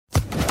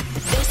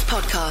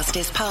podcast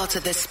is part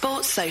of the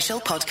Sports Social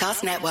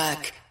Podcast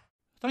Network.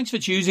 Thanks for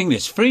choosing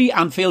this free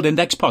Anfield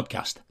Index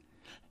podcast.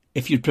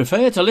 If you'd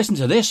prefer to listen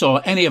to this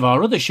or any of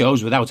our other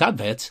shows without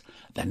adverts,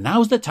 then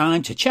now's the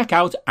time to check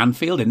out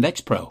Anfield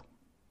Index Pro.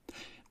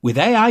 With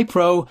AI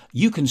Pro,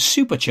 you can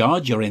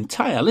supercharge your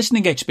entire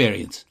listening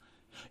experience.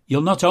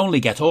 You'll not only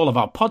get all of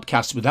our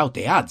podcasts without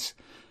the ads,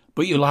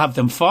 but you'll have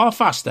them far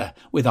faster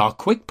with our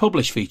Quick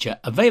Publish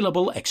feature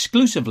available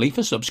exclusively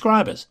for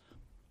subscribers.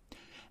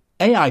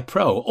 AI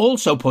Pro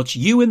also puts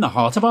you in the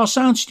heart of our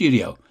sound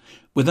studio,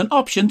 with an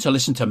option to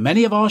listen to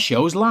many of our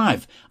shows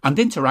live and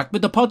interact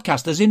with the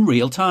podcasters in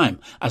real time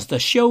as the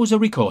shows are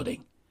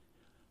recording.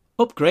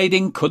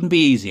 Upgrading couldn't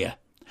be easier.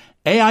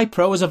 AI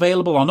Pro is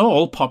available on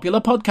all popular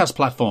podcast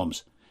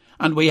platforms,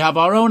 and we have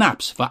our own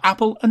apps for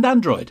Apple and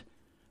Android.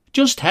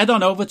 Just head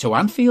on over to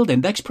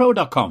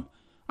AnfieldIndexPro.com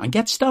and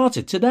get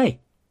started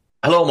today.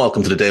 Hello and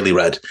welcome to the Daily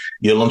Red,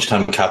 your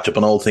lunchtime catch-up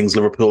on all things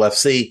Liverpool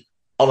FC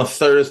on a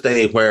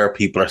Thursday where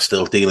people are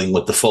still dealing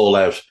with the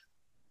fallout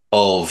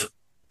of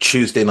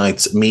Tuesday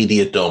night's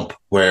media dump,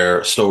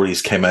 where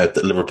stories came out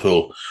that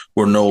Liverpool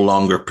were no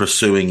longer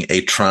pursuing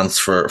a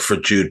transfer for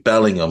Jude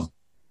Bellingham.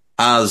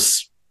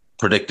 As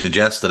predicted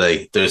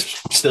yesterday, there's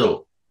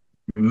still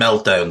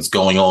meltdowns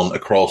going on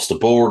across the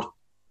board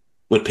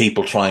with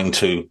people trying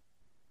to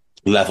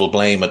level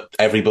blame at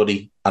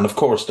everybody. And of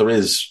course, there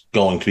is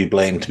going to be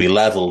blame to be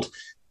levelled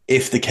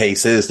if the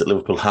case is that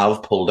Liverpool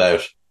have pulled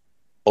out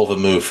of a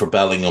move for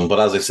Bellingham. But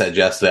as I said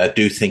yesterday, I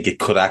do think it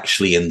could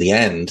actually, in the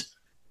end,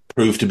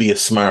 prove to be a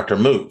smarter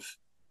move.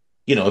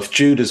 You know, if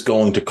Jude is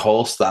going to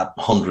cost that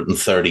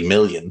 130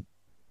 million,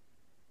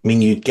 I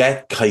mean, you'd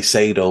get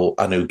Caicedo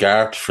and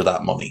Ugarte for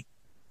that money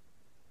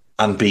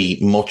and be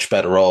much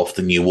better off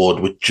than you would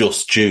with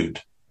just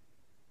Jude.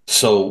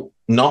 So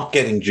not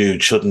getting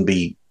Jude shouldn't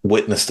be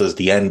witnessed as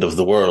the end of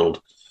the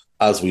world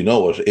as we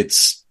know it.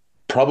 It's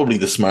probably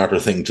the smarter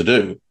thing to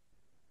do.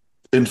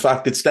 In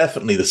fact, it's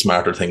definitely the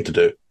smarter thing to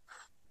do.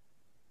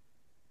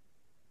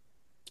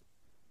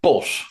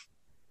 But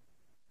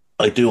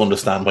I do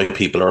understand why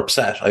people are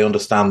upset. I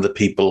understand that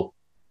people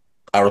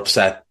are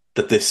upset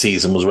that this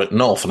season was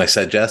written off. And I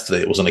said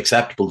yesterday it was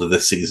unacceptable that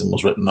this season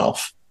was written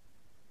off.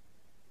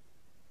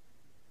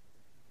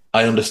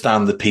 I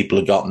understand that people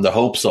have gotten their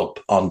hopes up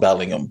on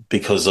Bellingham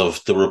because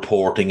of the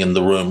reporting and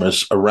the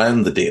rumours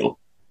around the deal.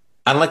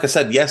 And like I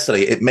said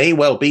yesterday, it may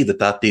well be that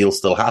that deal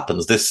still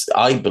happens. This,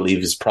 I believe,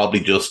 is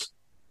probably just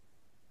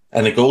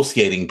a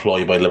negotiating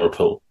ploy by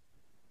Liverpool.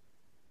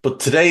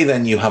 But today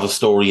then you have a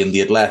story in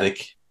The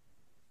Athletic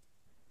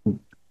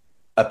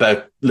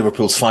about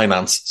Liverpool's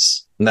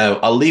finances. Now,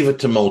 I'll leave it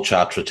to Mo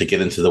Chatra to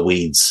get into the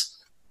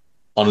weeds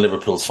on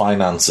Liverpool's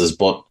finances,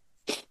 but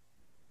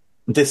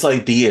this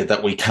idea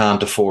that we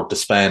can't afford to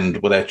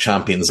spend without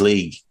Champions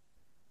League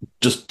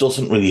just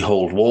doesn't really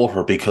hold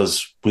water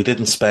because we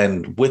didn't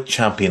spend with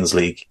Champions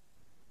League.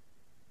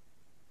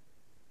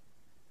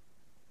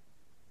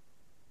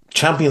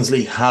 Champions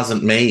League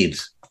hasn't made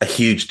a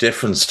huge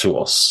difference to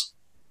us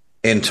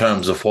in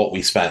terms of what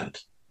we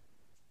spend.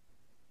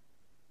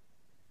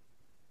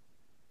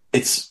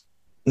 It's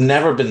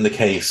never been the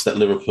case that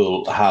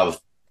Liverpool have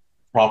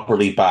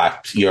properly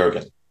backed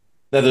Jurgen.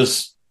 Now,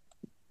 there's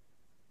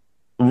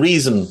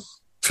reason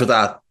for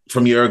that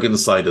from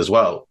Jurgen's side as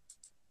well,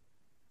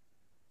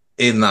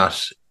 in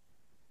that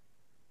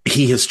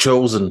he has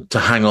chosen to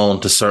hang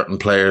on to certain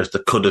players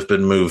that could have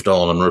been moved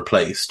on and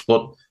replaced.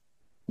 But,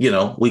 you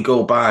know, we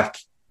go back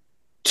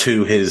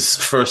to his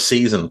first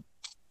season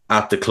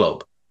at the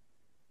club,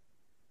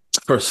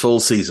 first full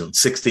season,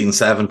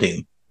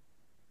 16-17.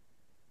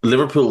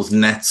 Liverpool's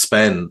net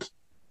spend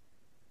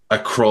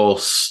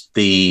across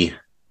the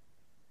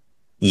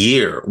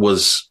year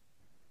was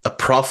a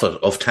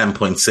profit of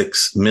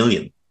 10.6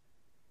 million.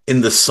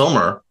 In the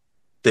summer,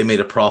 they made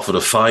a profit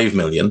of 5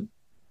 million.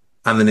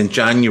 And then in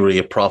January,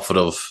 a profit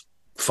of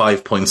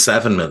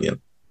 5.7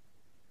 million.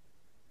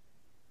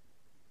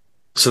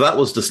 So that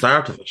was the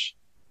start of it.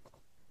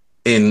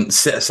 In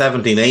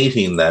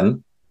 17-18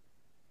 then,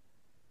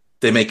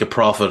 they make a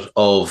profit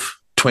of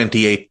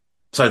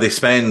they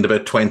spend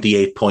about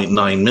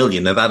 28.9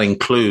 million. Now that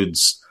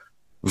includes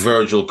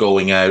Virgil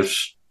coming in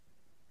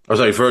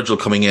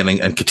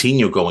and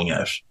Coutinho going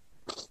out.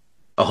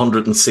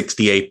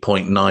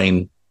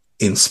 168.9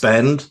 in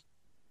spend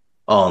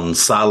on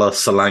Salah,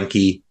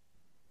 Solanke,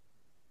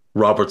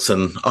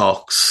 Robertson,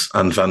 Ox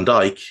and Van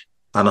Dijk,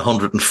 and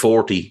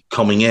 140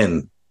 coming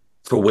in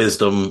for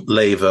Wisdom,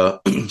 Leva,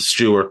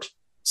 Stewart,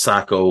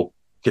 Sacco,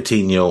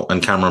 Coutinho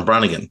and Cameron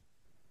Brannigan.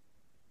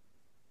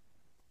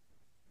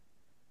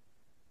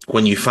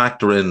 When you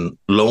factor in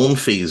loan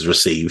fees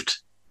received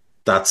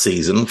that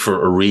season for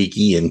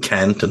Origi and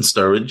Kent and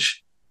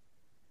Sturridge,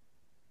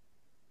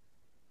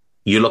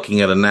 you're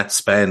looking at a net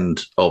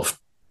spend of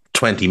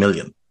 20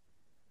 million,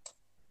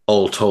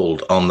 all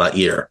told, on that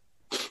year.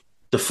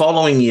 The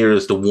following year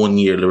is the 1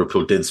 year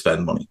Liverpool did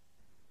spend money.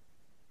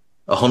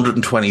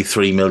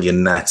 123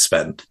 million net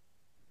spent.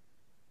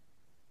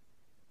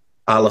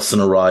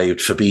 Alisson arrived,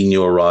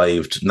 Fabinho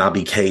arrived,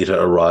 Naby Keita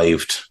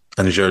arrived,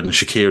 and Xherdan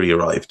Shaqiri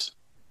arrived.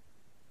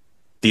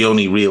 The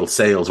only real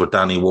sales were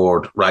Danny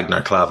Ward,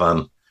 Ragnar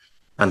Klavan,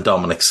 and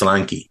Dominic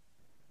Solanke.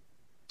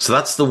 So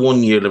that's the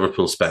 1 year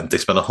Liverpool spent. They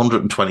spent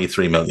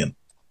 123 million.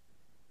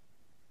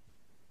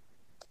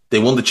 They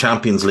won the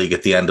Champions League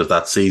at the end of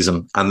that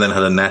season and then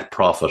had a net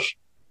profit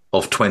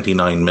of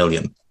 29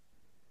 million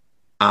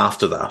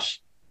after that.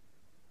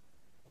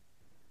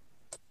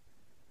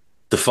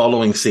 The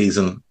following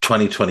season,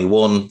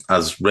 2021,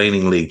 as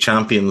reigning league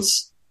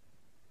champions,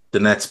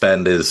 the net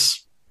spend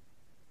is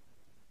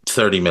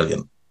 30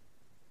 million.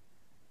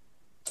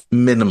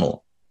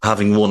 Minimal,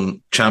 having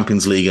won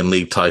Champions League and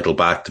league title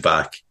back to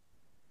back.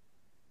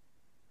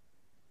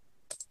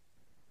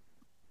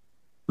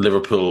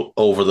 Liverpool,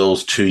 over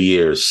those 2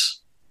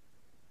 years,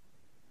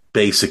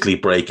 basically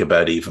break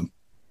about even.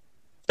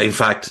 In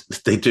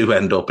fact, they do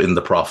end up in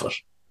the profit,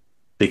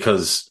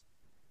 because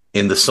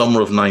in the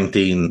summer of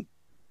 19,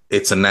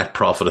 it's a net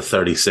profit of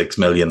 36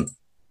 million.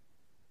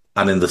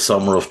 And in the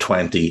summer of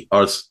 20,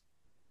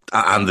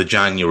 and the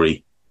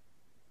January,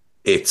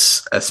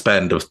 it's a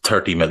spend of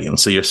 30 million.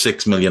 So you're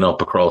 6 million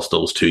up across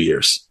those 2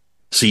 years.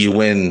 So you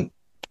win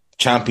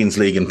Champions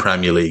League and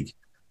Premier League,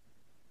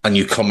 and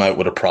you come out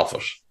with a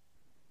profit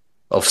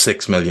of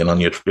 6 million on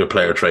your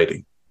player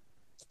trading.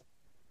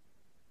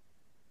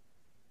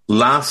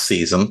 Last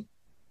season,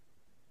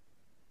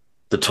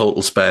 the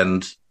total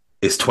spend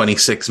is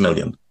 26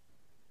 million.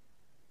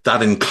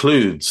 That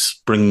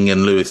includes bringing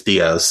in Luis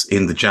Diaz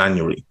in the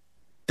January.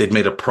 They'd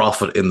made a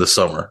profit in the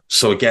summer.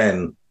 So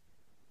again,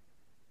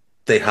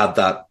 they had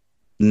that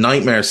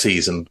nightmare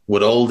season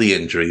with all the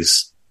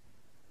injuries.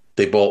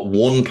 They bought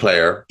one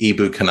player,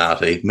 Ibu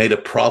Kanate, made a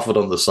profit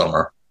on the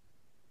summer,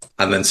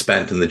 and then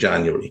spent in the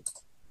January.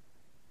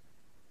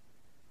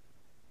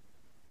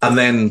 And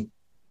then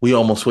we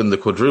almost win the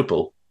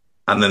quadruple.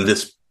 And then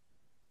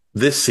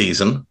this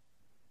season,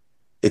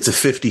 it's a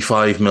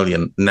 55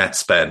 million net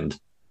spend,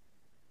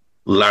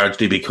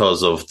 largely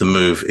because of the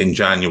move in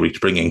January to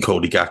bring in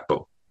Cody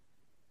Gakpo. It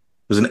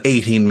was an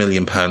 £18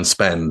 million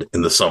spend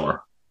in the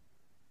summer.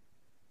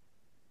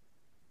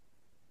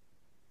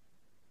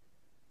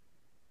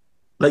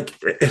 Like,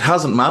 it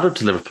hasn't mattered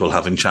to Liverpool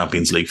having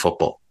Champions League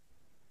football.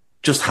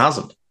 Just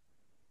hasn't.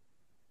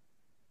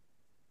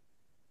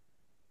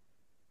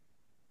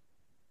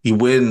 You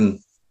win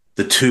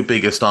the two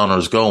biggest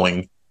honours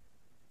going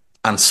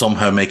and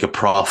somehow make a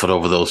profit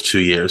over those 2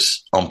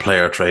 years on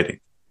player trading.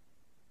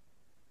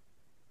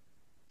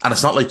 And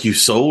it's not like you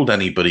sold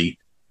anybody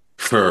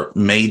for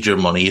major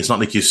money. It's not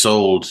like you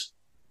sold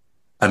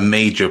a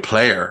major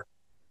player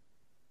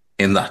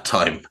in that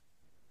time.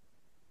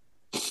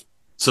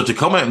 So to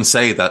come out and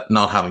say that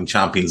not having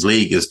Champions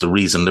League is the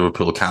reason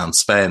Liverpool can't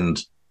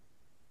spend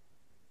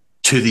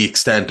to the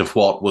extent of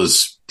what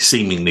was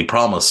seemingly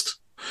promised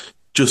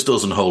just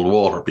doesn't hold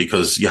water,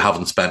 because you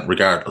haven't spent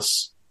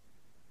regardless.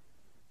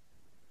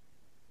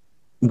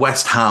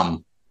 West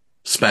Ham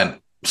spent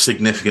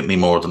significantly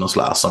more than us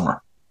last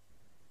summer,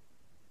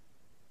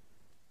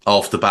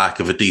 off the back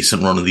of a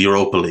decent run of the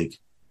Europa League.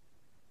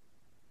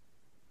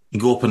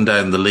 You go up and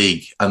down the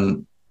league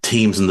and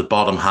teams in the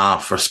bottom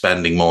half are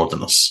spending more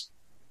than us.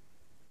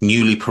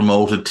 Newly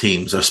promoted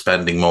teams are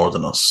spending more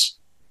than us.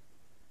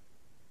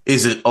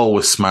 Is it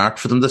always smart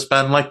for them to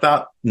spend like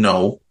that?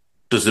 No.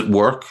 Does it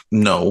work?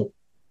 No.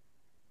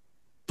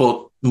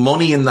 But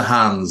money in the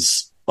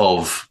hands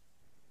of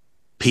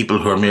people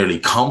who are merely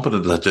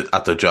competent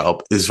at their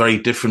job is very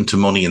different to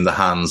money in the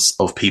hands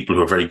of people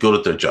who are very good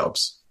at their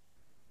jobs.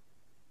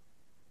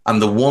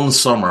 And the one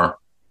summer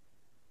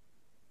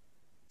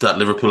that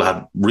Liverpool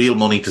had real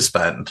money to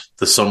spend,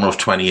 the summer of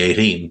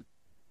 2018,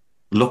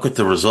 look at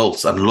the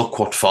results and look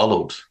what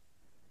followed.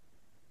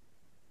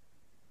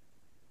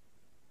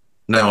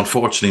 Now,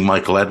 unfortunately,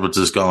 Michael Edwards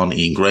is gone,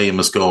 Ian Graham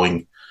is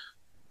going,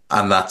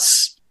 and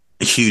that's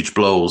huge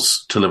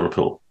blows to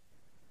Liverpool.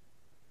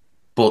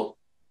 But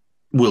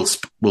Will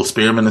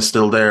Spearman is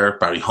still there,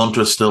 Barry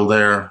Hunter is still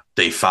there,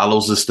 Dave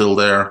Fallows is still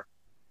there.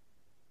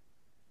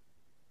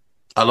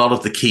 A lot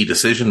of the key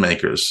decision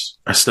makers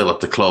are still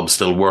at the club,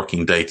 still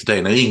working day to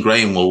day. Now, Ian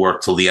Graham will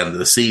work till the end of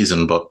the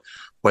season, but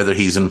whether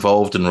he's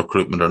involved in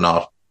recruitment or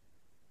not,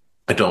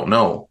 I don't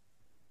know.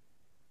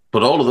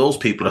 But all of those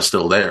people are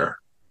still there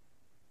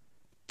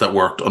that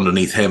worked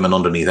underneath him and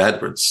underneath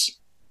Edwards.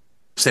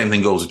 Same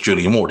thing goes with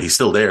Julian Ward. He's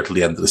still there till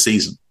the end of the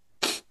season.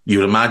 You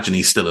would imagine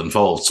he's still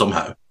involved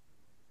somehow.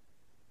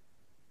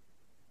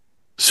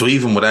 So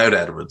even without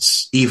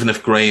Edwards, even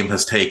if Graham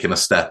has taken a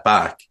step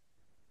back,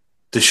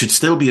 there should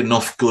still be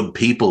enough good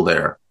people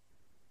there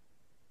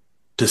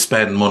to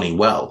spend money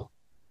well.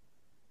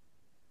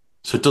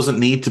 So it doesn't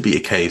need to be a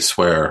case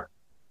where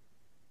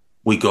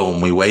we go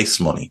and we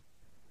waste money.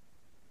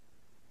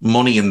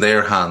 Money in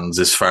their hands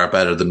is far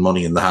better than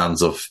money in the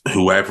hands of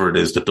whoever it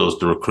is that does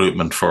the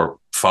recruitment for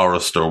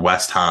Forest or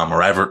West Ham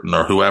or Everton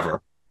or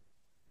whoever.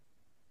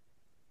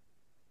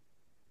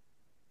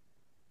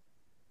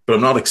 But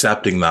I'm not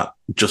accepting that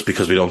just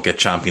because we don't get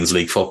Champions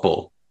League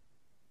football,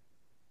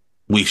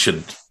 we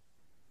should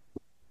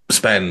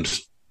spend,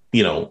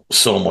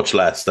 so much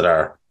less that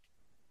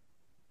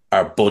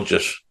our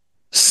budget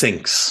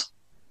sinks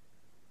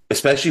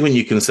especially when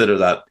you consider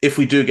that if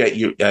we do get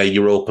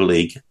Europa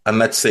League, and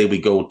let's say we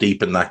go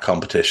deep in that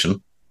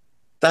competition,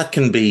 that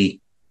can be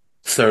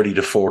 30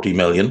 to 40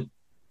 million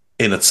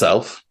in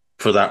itself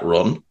for that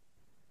run.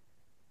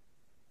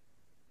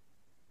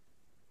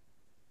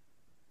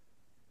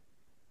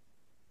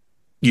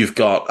 You've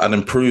got an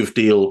improved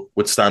deal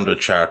with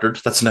Standard Chartered.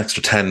 That's an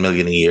extra 10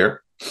 million a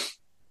year.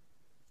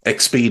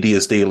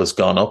 Expedia's deal has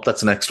gone up.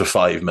 That's an extra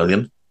 5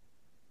 million.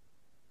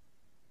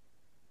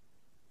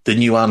 The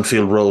new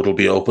Anfield Road will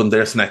be open.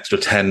 There's an extra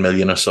 10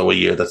 million or so a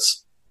year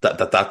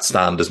that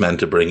stand is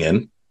meant to bring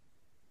in.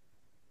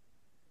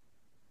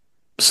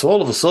 So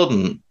all of a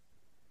sudden,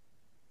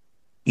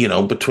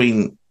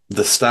 between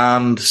the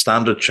stand,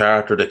 Standard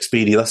Chartered,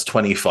 Expedia, that's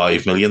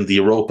 25 million. The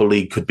Europa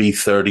League could be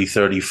 30,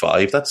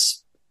 35.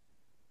 That's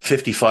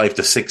 55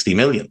 to 60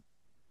 million.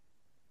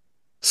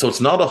 So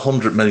it's not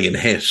 100 million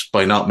hit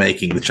by not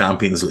making the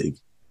Champions League.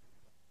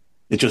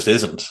 It just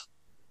isn't.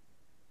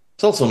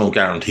 There's also no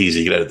guarantees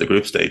you get out of the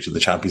group stage in the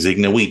Champions League.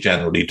 Now, we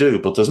generally do,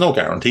 but there's no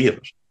guarantee of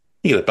it.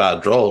 You get a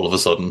bad draw, all of a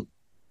sudden,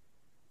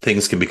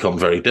 things can become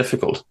very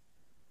difficult.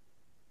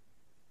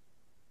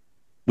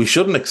 We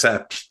shouldn't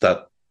accept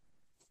that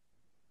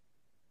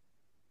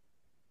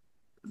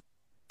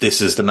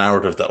this is the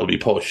narrative that will be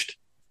pushed.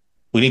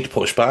 We need to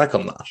push back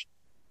on that.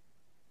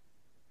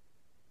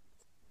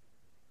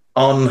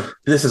 On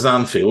This Is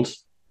Anfield,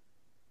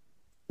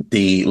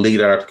 the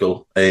lead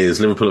article is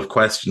Liverpool have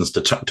questions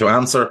to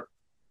answer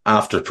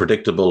after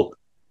predictable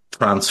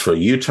transfer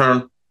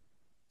U-turn.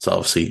 It's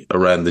obviously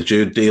around the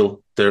Jude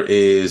deal. There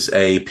is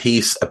a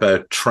piece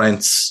about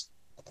Trent's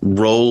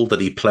role that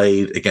he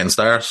played against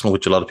Arsenal,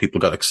 which a lot of people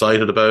got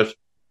excited about,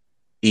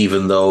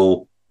 even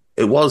though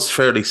it was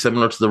fairly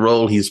similar to the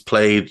role he's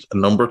played a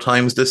number of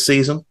times this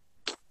season.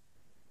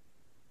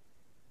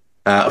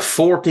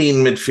 14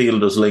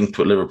 midfielders linked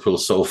with Liverpool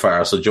so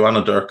far. So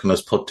Joanna Durkin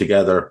has put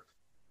together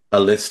a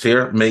list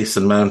here.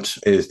 Mason Mount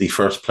is the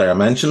first player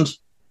mentioned.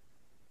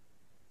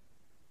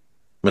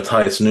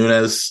 Matheus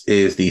Nunes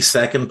is the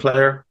second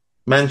player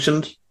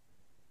mentioned.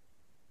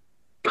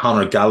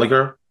 Conor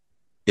Gallagher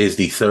is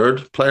the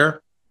third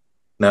player.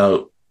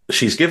 Now,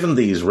 she's given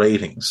these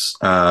ratings.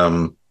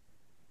 Mount,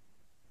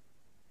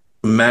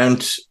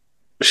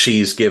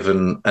 she's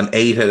given an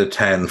 8 out of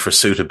 10 for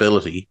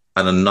suitability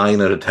and a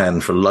 9 out of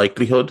 10 for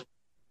likelihood,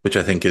 which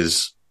I think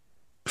is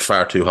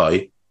far too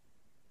high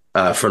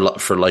for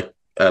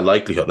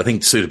likelihood. I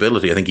think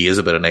suitability, I think he is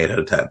about an 8 out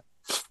of 10.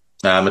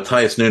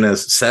 Matheus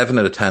Nunes, 7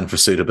 out of 10 for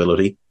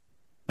suitability.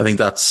 I think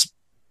that's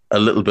a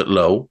little bit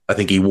low. I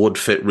think he would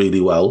fit really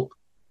well.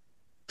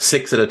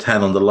 6 out of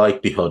 10 on the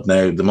likelihood.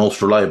 Now, the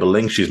most reliable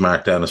link she's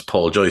marked down is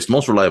Paul Joyce. The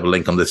most reliable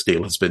link on this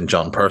deal has been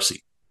John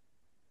Percy.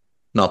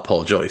 Not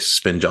Paul Joyce, it's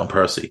been John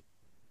Percy.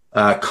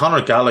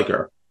 Conor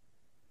Gallagher,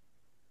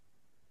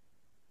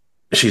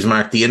 she's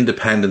marked the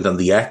Independent and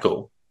the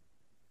Echo.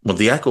 Well,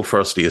 the Echo,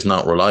 firstly, is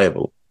not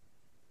reliable.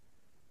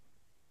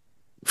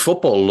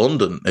 Football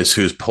London is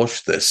who's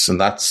pushed this, and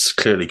that's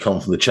clearly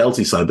come from the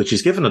Chelsea side, but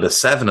she's given it a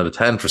 7 out of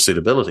 10 for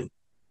suitability.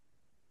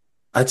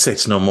 I'd say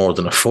it's no more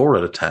than a 4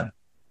 out of 10.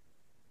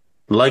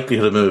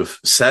 Likelihood of move,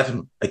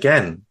 7.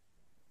 Again,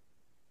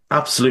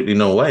 absolutely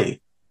no way.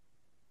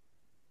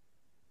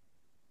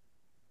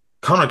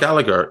 Conor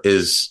Gallagher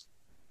is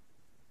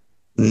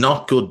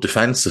not good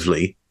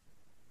defensively,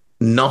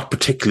 not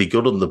particularly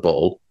good on the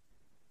ball.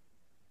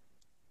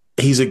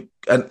 He's an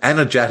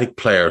energetic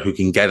player who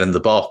can get in the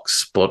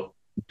box, but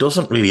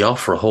doesn't really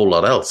offer a whole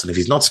lot else. And if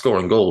he's not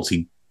scoring goals,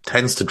 he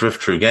tends to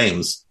drift through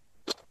games.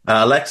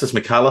 Alexis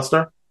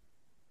McAllister,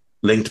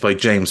 linked by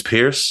James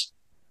Pearce.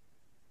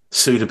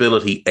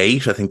 Suitability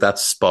 8. I think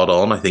that's spot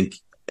on. I think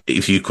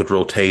if you could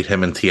rotate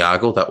him and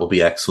Thiago, that would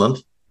be excellent.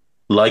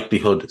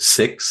 Likelihood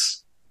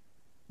 6.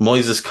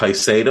 Moises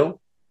Caicedo,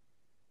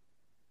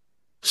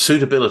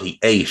 suitability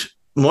 8.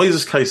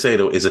 Moises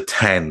Caicedo is a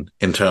 10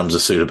 in terms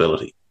of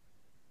suitability.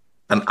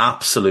 An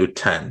absolute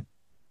 10.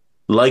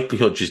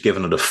 Likelihood, she's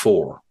given it a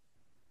 4.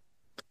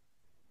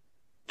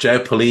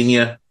 João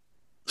Palhinha,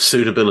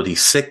 suitability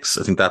 6.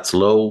 I think that's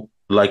low.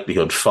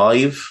 Likelihood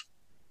 5.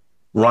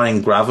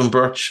 Ryan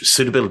Gravenberch,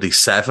 suitability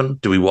 7.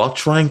 Do we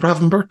watch Ryan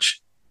Gravenberch?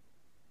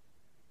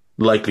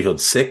 Likelihood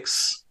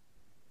 6.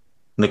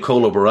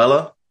 Nicolo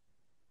Barella,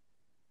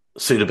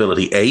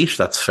 suitability 8,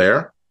 that's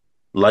fair.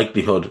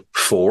 Likelihood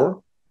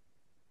 4.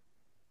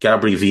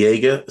 Gabri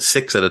Viega,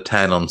 6 out of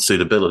 10 on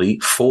suitability,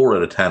 4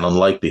 out of 10 on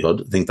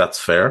likelihood. I think that's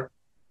fair.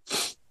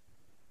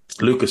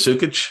 Luka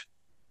Sukic,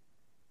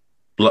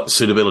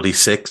 suitability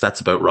 6,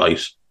 that's about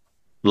right.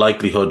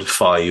 Likelihood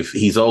 5.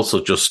 He's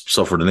also just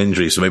suffered an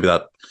injury, so maybe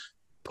that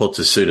puts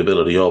his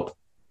suitability up.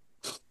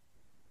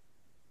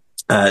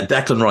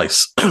 Declan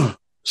Rice,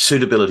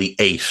 suitability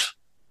 8.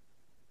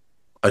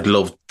 I'd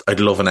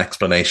love an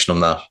explanation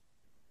on that.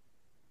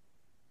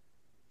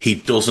 He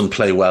doesn't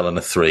play well in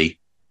a 3.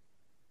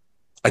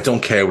 I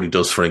don't care what he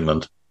does for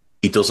England.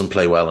 He doesn't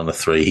play well in a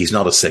 3. He's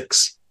not a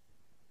 6.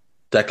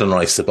 Declan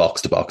Rice, the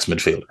box-to-box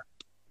midfielder,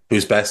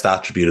 whose best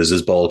attribute is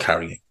his ball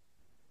carrying.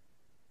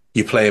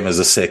 You play him as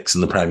a 6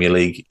 in the Premier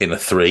League in a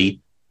 3,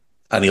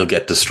 and he'll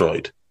get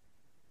destroyed.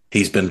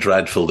 He's been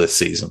dreadful this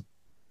season.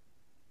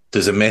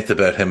 There's a myth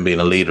about him being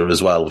a leader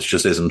as well, which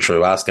just isn't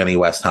true. Ask any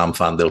West Ham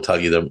fan, they'll tell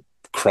you they're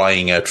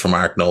crying out for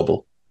Mark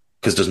Noble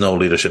because there's no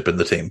leadership in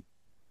the team.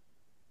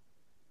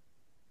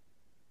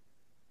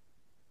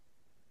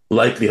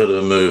 Likelihood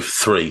of a move,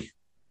 3.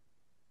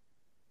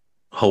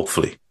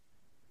 Hopefully.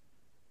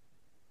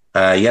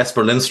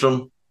 Jesper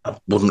Lindstrom, I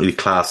wouldn't really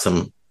class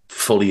him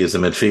fully as a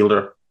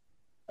midfielder.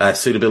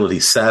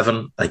 Suitability,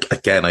 7. I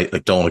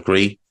don't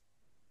agree.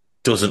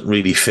 Doesn't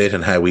really fit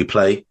in how we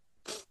play.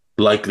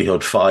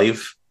 Likelihood,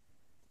 5.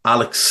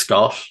 Alex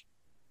Scott,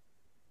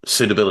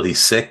 suitability,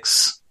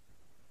 6.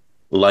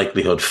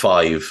 Likelihood,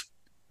 5.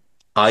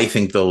 I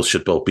think those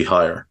should both be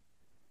higher.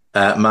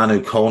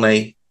 Manu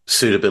Kone,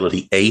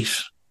 suitability, 8.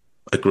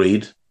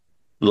 Agreed.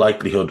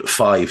 Likelihood,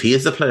 5. He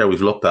is the player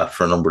we've looked at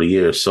for a number of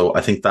years, so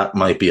I think that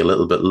might be a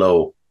little bit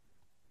low.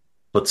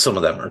 But some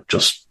of them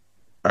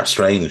are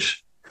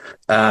strange.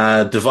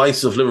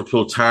 Divisive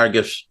Liverpool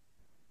target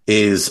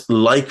is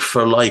like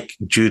for like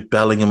Jude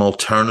Bellingham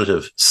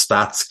alternative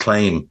stats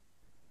claim.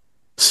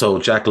 So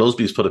Jack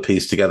Lusby's put a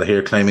piece together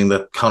here claiming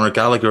that Conor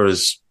Gallagher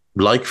is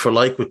like for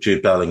like with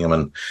Jude Bellingham,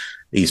 and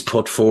he's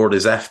put forward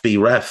his FB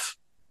ref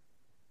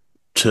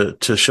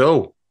to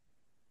show,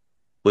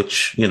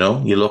 which, you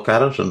look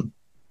at it and,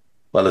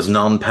 well, his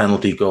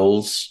non-penalty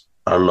goals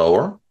are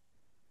lower.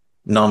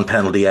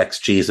 Non-penalty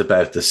XG is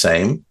about the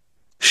same.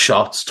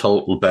 Shots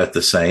total about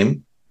the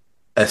same.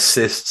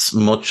 Assists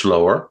much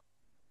lower.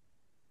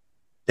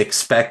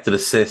 Expected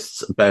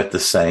assists about the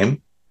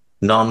same.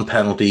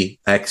 Non-penalty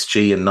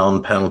XG and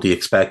non-penalty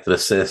expected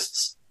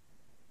assists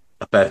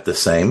about the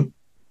same.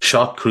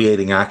 Shot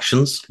creating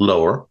actions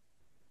lower.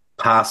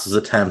 Passes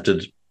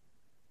attempted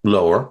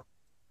lower.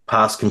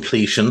 Pass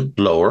completion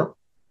lower.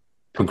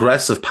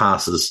 Progressive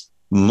passes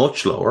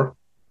much lower.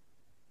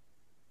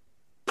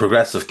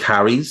 Progressive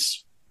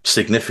carries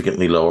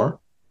significantly lower.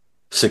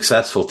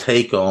 Successful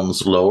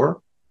take-ons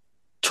lower.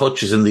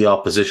 Touches in the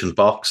opposition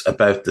box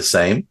about the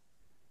same.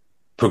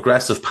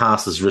 Progressive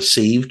passes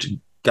received,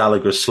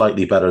 Gallagher's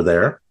slightly better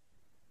there.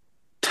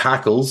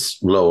 Tackles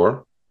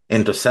lower.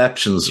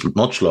 Interceptions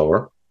much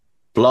lower.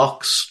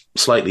 Blocks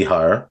slightly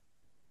higher.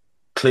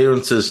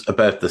 Clearances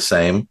about the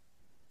same.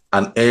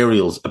 And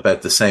aerials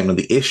about the same. And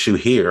the issue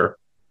here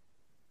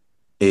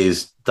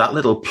is that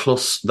little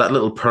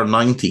per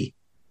 90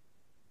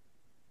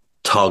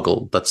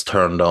 toggle that's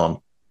turned on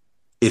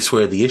is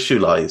where the issue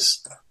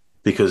lies.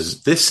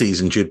 Because this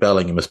season, Jude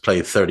Bellingham has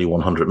played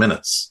 3,100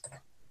 minutes.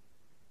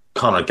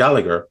 Conor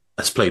Gallagher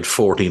has played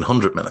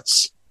 1,400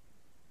 minutes.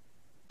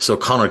 So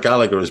Conor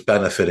Gallagher is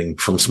benefiting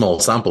from small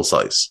sample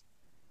size.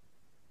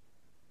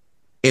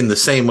 In the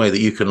same way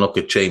that you can look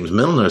at James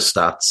Milner's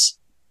stats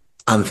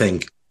and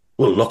think,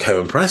 well, look how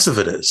impressive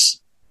it is.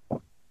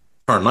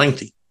 Per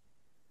 90.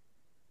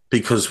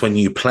 Because when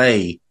you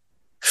play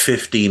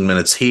 15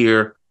 minutes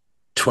here,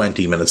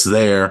 20 minutes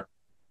there,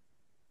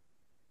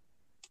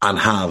 and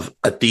have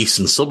a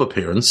decent sub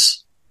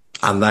appearance,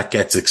 and that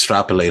gets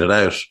extrapolated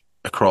out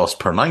across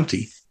per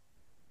 90,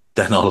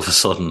 then all of a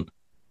sudden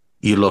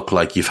you look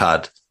like you've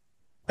had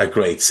a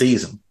great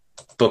season.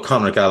 But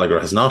Conor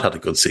Gallagher has not had a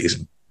good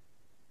season.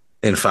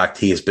 In fact,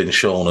 he has been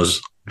shown as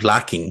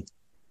lacking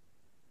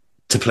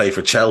to play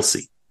for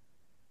Chelsea,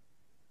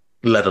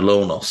 let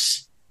alone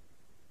us.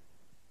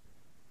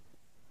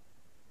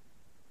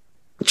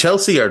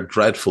 Chelsea are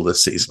dreadful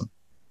this season.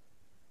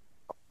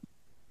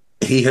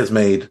 He has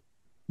made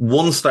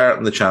 1 start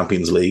in the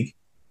Champions League.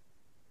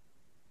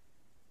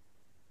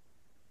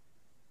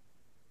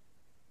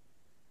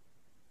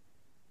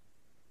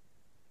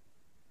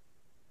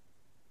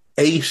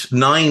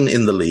 Nine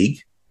in the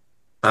league.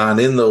 And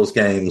in those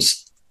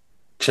games,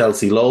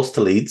 Chelsea lost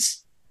to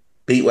Leeds,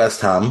 beat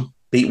West Ham,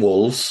 beat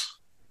Wolves,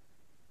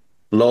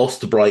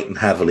 lost to Brighton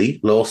heavily,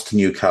 lost to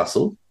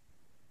Newcastle,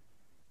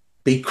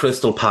 beat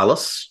Crystal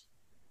Palace,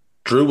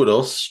 drew with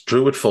us,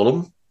 drew with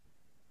Fulham,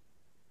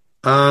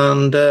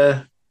 and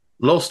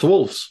lost to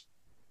Wolves.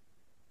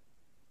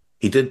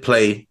 He did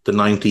play the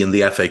 90 in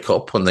the FA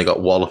Cup when they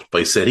got walloped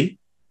by City,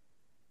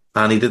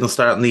 and he didn't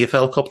start in the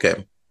EFL Cup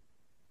game.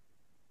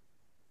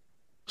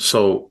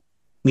 So,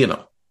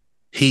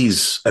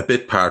 he's a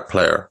bit part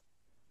player,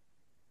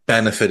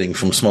 benefiting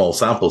from small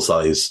sample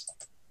size.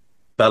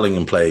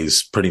 Bellingham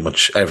plays pretty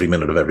much every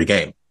minute of every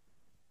game.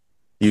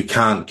 You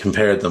can't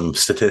compare them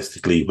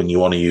statistically when you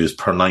want to use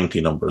per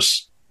 90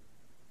 numbers.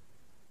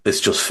 It's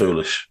just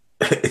foolish.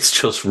 It's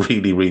just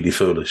really, really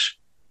foolish.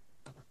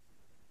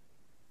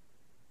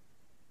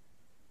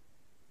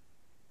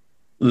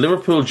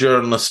 Liverpool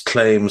journalist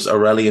claims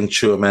Aurelien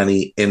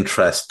Tchouameni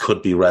interest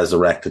could be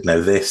resurrected.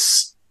 Now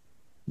this,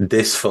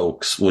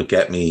 folks, would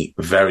get me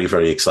very,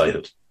 very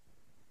excited.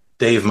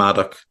 Dave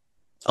Maddock,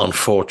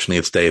 unfortunately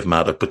it's Dave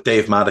Maddock, but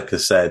Dave Maddock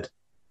has said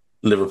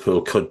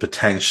Liverpool could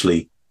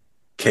potentially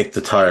kick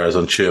the tires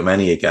on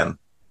Tchouameni again.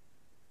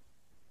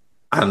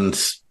 And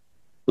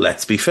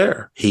let's be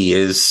fair, he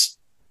is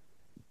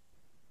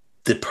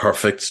the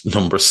perfect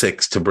number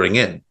 6 to bring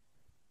in.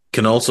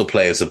 Can also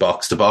play as a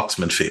box-to-box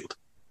midfield.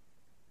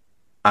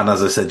 And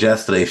as I said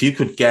yesterday, if you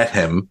could get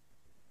him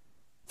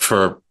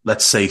for,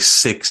 let's say,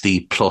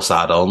 60 plus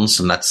add-ons,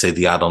 and let's say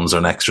the add-ons are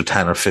an extra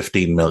 10 or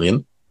 15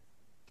 million,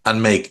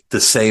 and make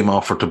the same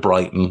offer to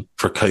Brighton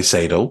for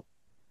Caicedo,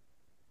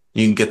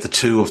 you can get the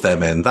two of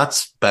them in.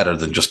 That's better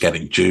than just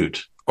getting Jude,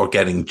 or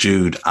getting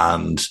Jude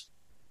and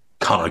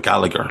Conor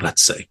Gallagher,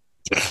 let's say.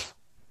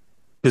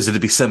 Because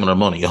it'd be similar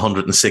money,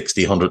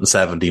 160,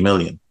 170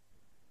 million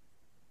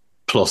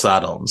plus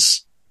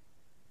add-ons.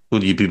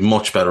 Well, you'd be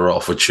much better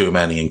off with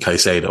Tchouaméni and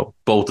Caicedo,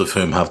 both of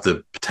whom have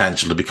the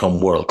potential to become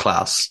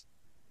world-class.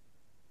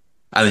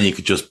 And then you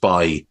could just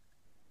buy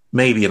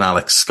maybe an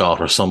Alex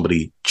Scott or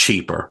somebody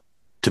cheaper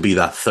to be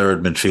that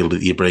third midfielder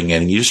that you bring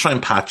in. You just try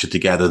and patch it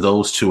together.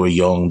 Those two are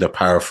young, they're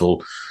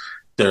powerful,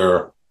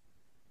 they're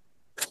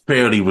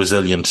fairly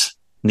resilient.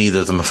 Neither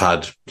of them have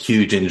had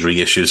huge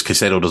injury issues.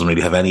 Caicedo doesn't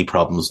really have any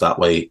problems that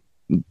way.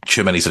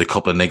 Tchouaméni's had a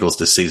couple of niggles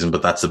this season,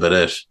 but that's about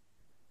it.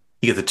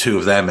 You get the two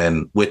of them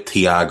in with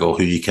Thiago,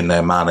 who you can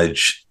now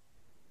manage.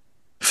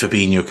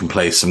 Fabinho can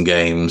play some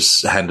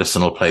games.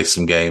 Henderson will play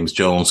some games.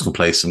 Jones can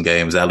play some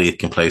games. Elliott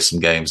can play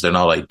some games. They're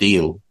not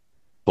ideal,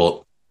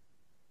 but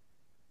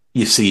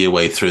you see your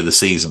way through the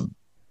season.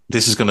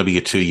 This is going to be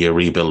a 2-year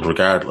rebuild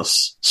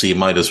regardless. So you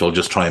might as well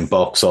just try and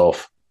box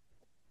off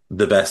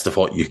the best of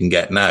what you can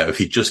get now.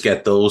 If you just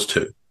get those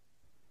two,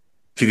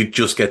 if you could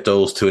just get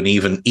those two, and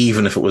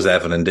even if it was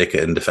Evan and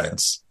Ndicka in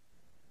defence,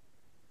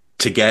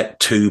 to get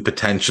two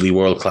potentially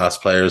world-class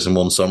players in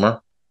one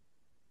summer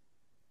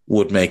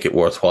would make it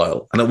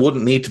worthwhile. And it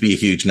wouldn't need to be a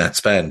huge net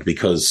spend,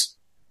 because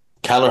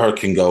Kelleher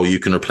can go, you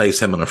can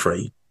replace him on a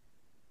free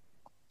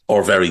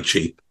or very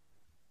cheap.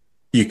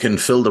 You can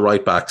fill the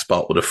right back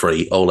spot with a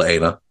free, Ola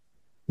Aina.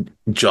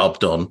 Job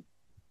done.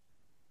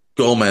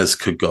 Gomez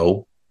could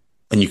go,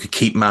 and you could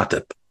keep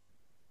Matip,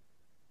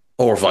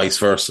 or vice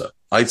versa.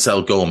 I'd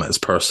sell Gomez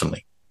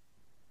personally.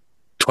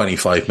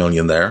 25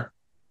 million there.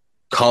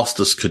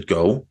 Costas could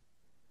go,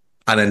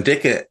 and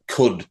Ndicka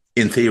could,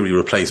 in theory,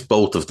 replace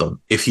both of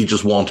them if you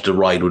just wanted to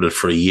ride with it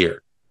for a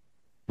year.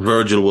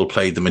 Virgil will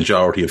play the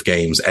majority of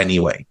games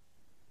anyway.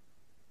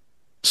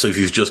 So if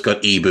you've just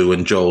got Ibu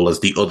and Joel as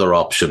the other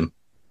option,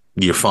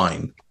 you're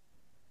fine.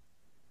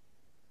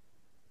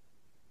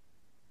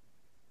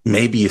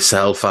 Maybe you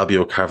sell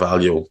Fabio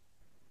Carvalho.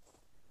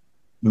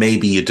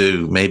 Maybe you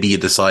do. Maybe you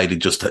decide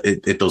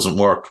it doesn't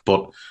work,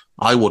 but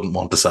I wouldn't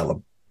want to sell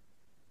him.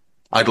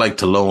 I'd like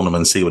to loan him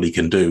and see what he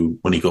can do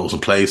when he goes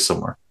and plays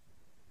somewhere.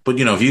 But,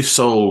 if you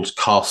sold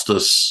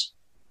Costas,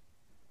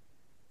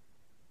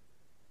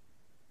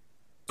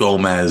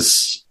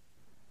 Gomez,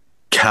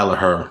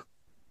 Kelleher,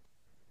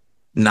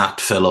 Nat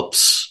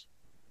Phillips,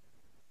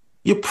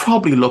 you're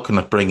probably looking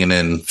at bringing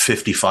in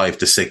 55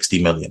 to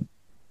 60 million.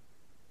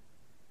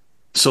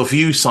 So if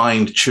you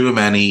signed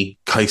Tchouaméni,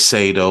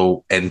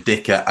 Caicedo,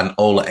 Ndicka and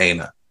Ola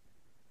Aina,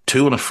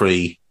 2 on a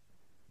free,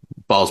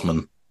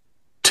 Bosman,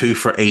 2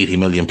 for 80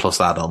 million plus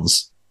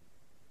add-ons,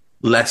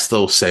 less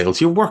those sales,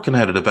 you're working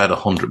out at about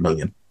 100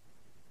 million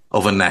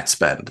of a net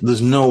spend.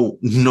 There's no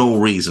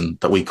reason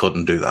that we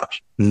couldn't do that.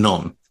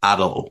 None at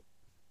all.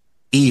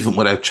 Even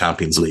without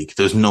Champions League,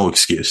 there's no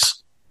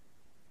excuse.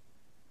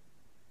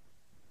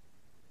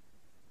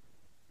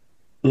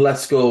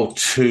 Let's go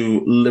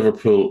to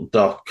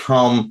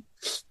Liverpool.com.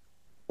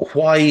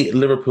 Why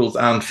Liverpool's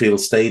Anfield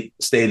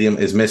Stadium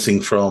is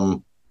missing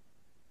from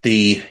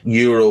the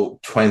Euro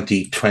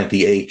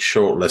 2028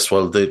 shortlist.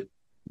 Well, the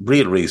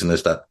real reason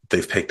is that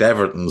they've picked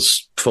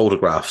Everton's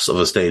photographs of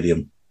a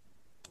stadium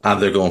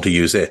and they're going to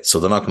use it. So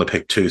they're not going to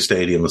pick two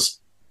stadiums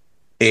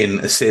in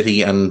a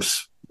city, and,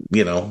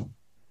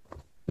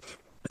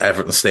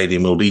 Everton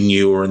Stadium will be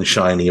newer and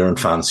shinier and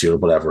fancier,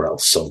 whatever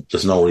else. So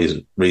there's no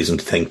reason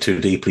to think too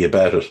deeply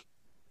about it.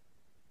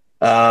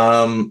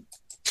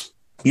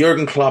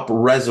 Jurgen Klopp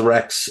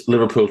resurrects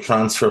Liverpool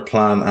transfer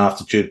plan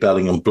after Jude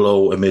Bellingham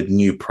blow amid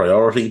new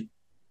priority.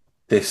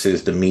 This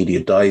is the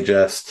Media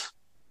Digest.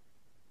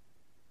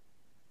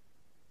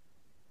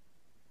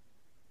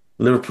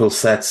 Liverpool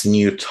sets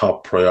new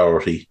top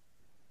priority.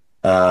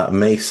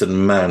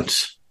 Mason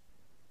Mount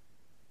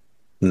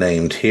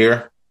named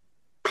here.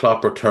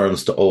 Klopp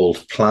returns to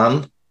old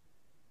plan.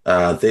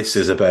 This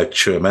is about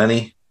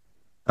Tchouaméni,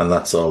 and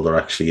that's all there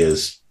actually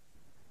is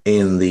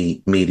in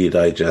the Media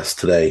Digest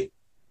today.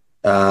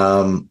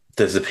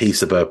 There's a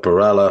piece about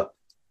Barella.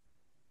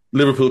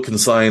 Liverpool can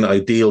sign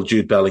ideal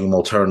Jude Bellingham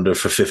alternative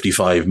for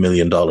 $55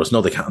 million.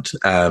 No, they can't.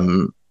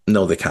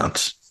 No, they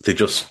can't.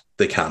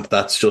 They can't.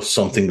 That's just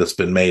something that's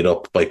been made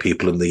up by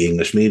people in the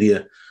English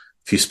media.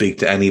 If you speak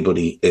to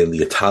anybody in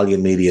the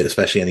Italian media,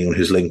 especially anyone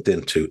who's linked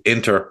into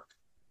Inter,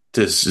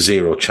 there's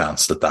zero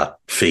chance that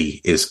fee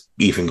is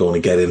even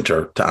going to get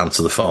Inter to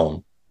answer the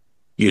phone.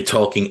 You're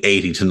talking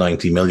 80 to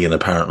 90 million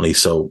apparently,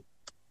 so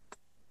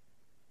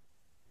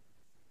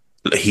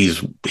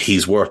he's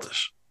worth it.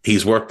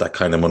 He's worth that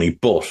kind of money.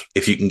 But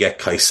if you can get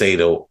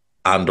Caicedo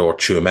and or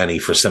Tchouaméni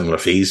for similar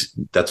fees,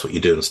 that's what you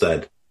do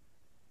instead.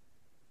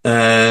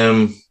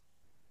 We'll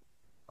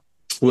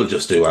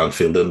just do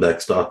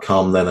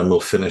AnfieldIndex.com then, and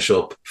we'll finish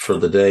up for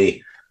the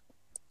day,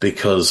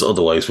 because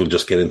otherwise we'll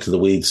just get into the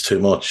weeds too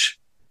much.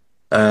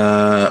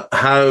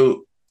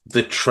 How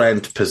The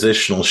Trent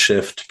positional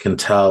shift can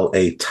tell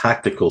a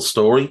tactical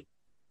story.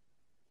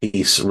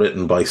 Piece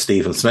written by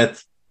Stephen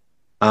Smith.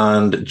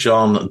 And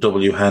John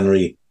W.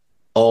 Henry,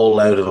 all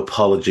out of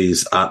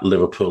apologies at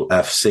Liverpool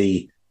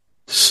FC.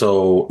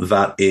 So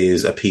that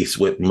is a piece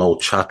with Mo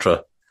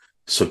Chatra.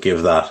 So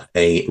give that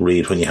a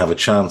read when you have a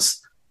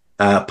chance.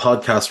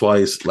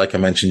 Podcast-wise, like I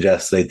mentioned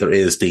yesterday, there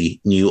is the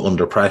new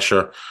Under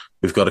Pressure.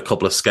 We've got a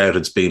couple of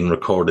scouteds being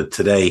recorded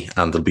today,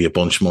 and there'll be a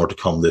bunch more to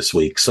come this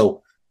week.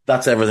 So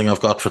that's everything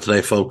I've got for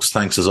today, folks.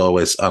 Thanks as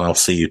always, and I'll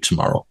see you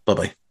tomorrow.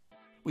 Bye-bye.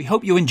 We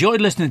hope you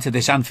enjoyed listening to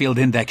this Anfield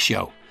Index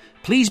show.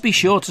 Please be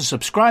sure to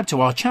subscribe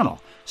to our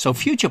channel so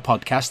future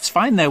podcasts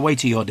find their way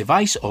to your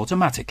device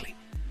automatically.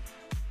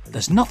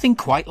 There's nothing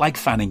quite like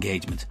fan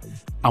engagement,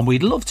 and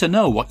we'd love to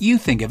know what you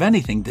think of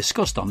anything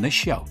discussed on this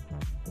show.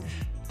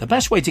 The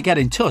best way to get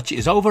in touch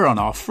is over on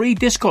our free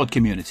Discord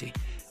community,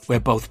 where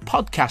both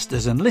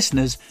podcasters and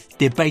listeners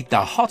debate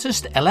the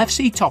hottest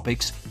LFC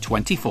topics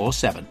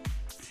 24/7.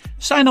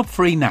 Sign up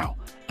free now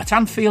at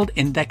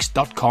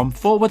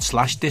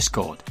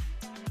AnfieldIndex.com/Discord.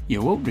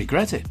 You won't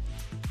regret it.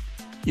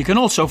 You can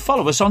also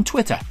follow us on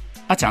Twitter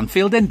at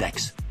Anfield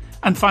Index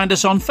and find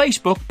us on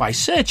Facebook by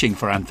searching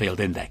for Anfield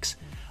Index.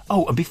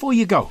 Oh, and before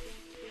you go,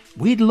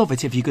 we'd love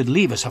it if you could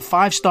leave us a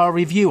 5-star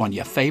review on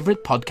your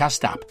favourite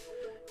podcast app.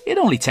 It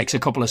only takes a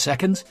couple of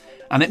seconds,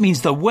 and it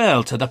means the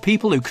world to the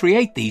people who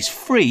create these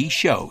free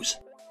shows.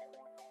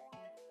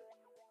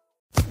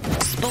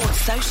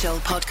 Sports Social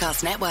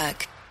Podcast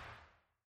Network.